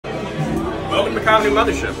welcome to Comedy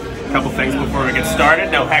Mothership. A couple things before we get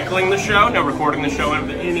started. No heckling the show, no recording the show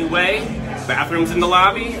in any way. Bathrooms in the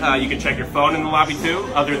lobby. You can check your phone in the lobby too.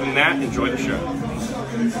 Other than that, enjoy the show.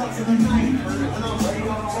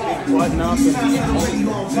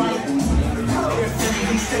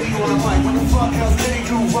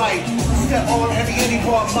 Step on heavy, any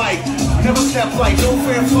walk mic. Never step light, no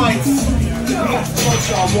fair fights. We got to what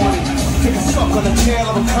y'all wanted. Take a suck on the tail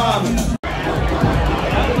of a comet.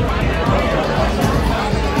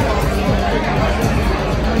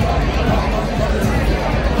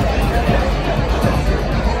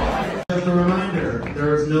 Just a reminder,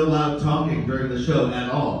 there is no loud talking during the show at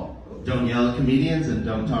all. Don't yell at comedians and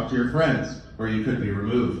don't talk to your friends, or you could be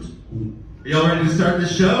removed. Are y'all ready to start the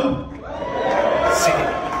show?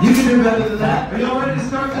 You can do better than that. Are y'all ready to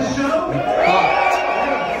start the show?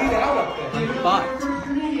 First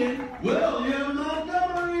comedian, William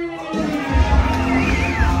Montgomery.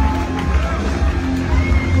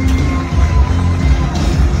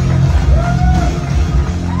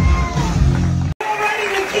 Ready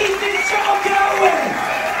to keep this show going.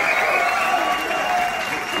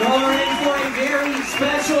 You're in for a very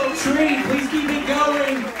special treat. Please keep it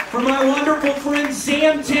going for my wonderful friend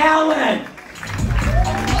Sam Talent.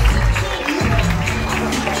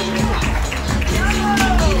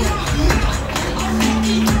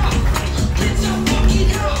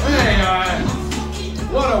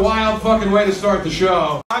 What a wild fucking way to start the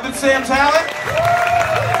show. I'm Sam Talent.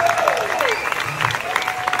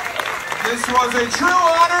 This was a true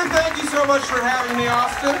honor. Thank you so much for having me,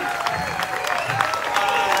 Austin.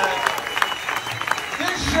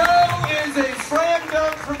 This show is a slam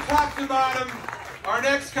dunk from top to bottom. Our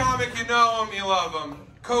next comic, you know him, you love him.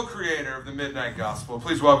 Co-creator of the Midnight Gospel.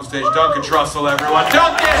 Please welcome stage Duncan Trussell, everyone.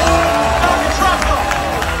 Duncan! Duncan Trussell!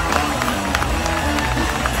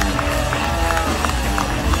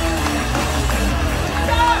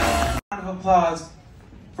 Round of applause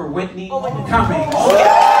for Whitney Cummings.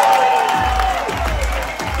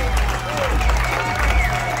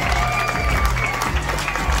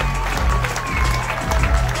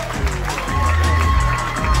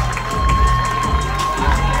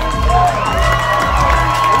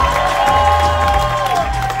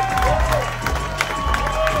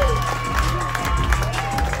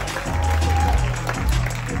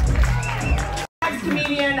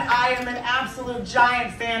 Comedian I am an absolute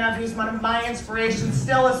giant fan of. He's one of my inspirations,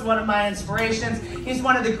 still is one of my inspirations. He's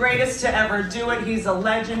one of the greatest to ever do it. He's a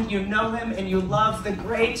legend. You know him and you love the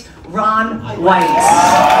great Ron White.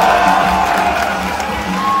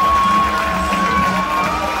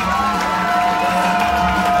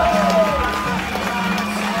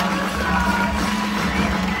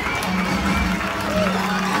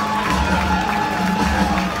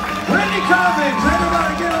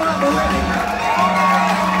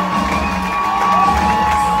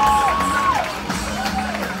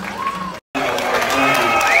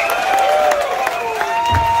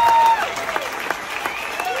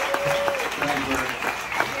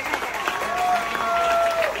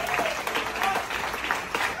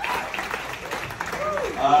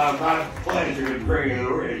 My pleasure to bring it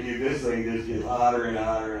over to you. This thing just gets hotter and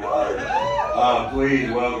hotter and hotter.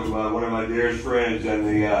 Please welcome one of my dearest friends and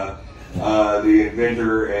the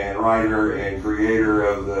inventor and writer and creator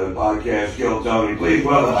of the podcast, Kill Tony. Please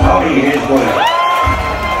welcome Tony Hinchcliffe.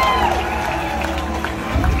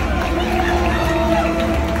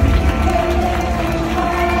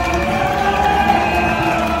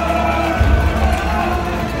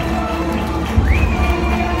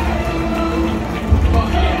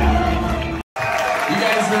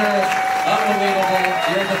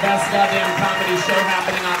 Goddamn comedy show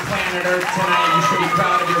happening on planet Earth tonight. You should be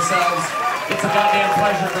proud of yourselves. It's a goddamn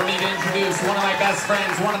pleasure for me to introduce one of my best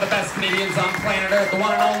friends, one of the best comedians on planet Earth, the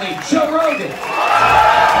one and only Joe Rogan.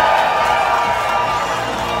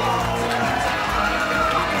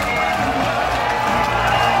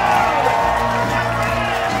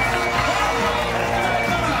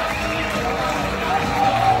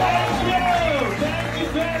 Thank you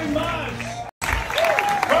very much.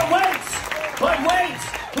 But wait,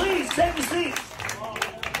 please take a seat.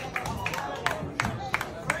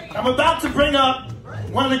 I'm about to bring up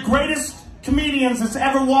one of the greatest comedians that's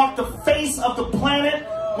ever walked the face of the planet,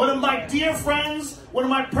 one of my dear friends, one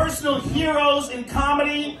of my personal heroes in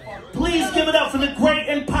comedy. Please give it up for the great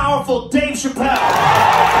and powerful Dave Chappelle.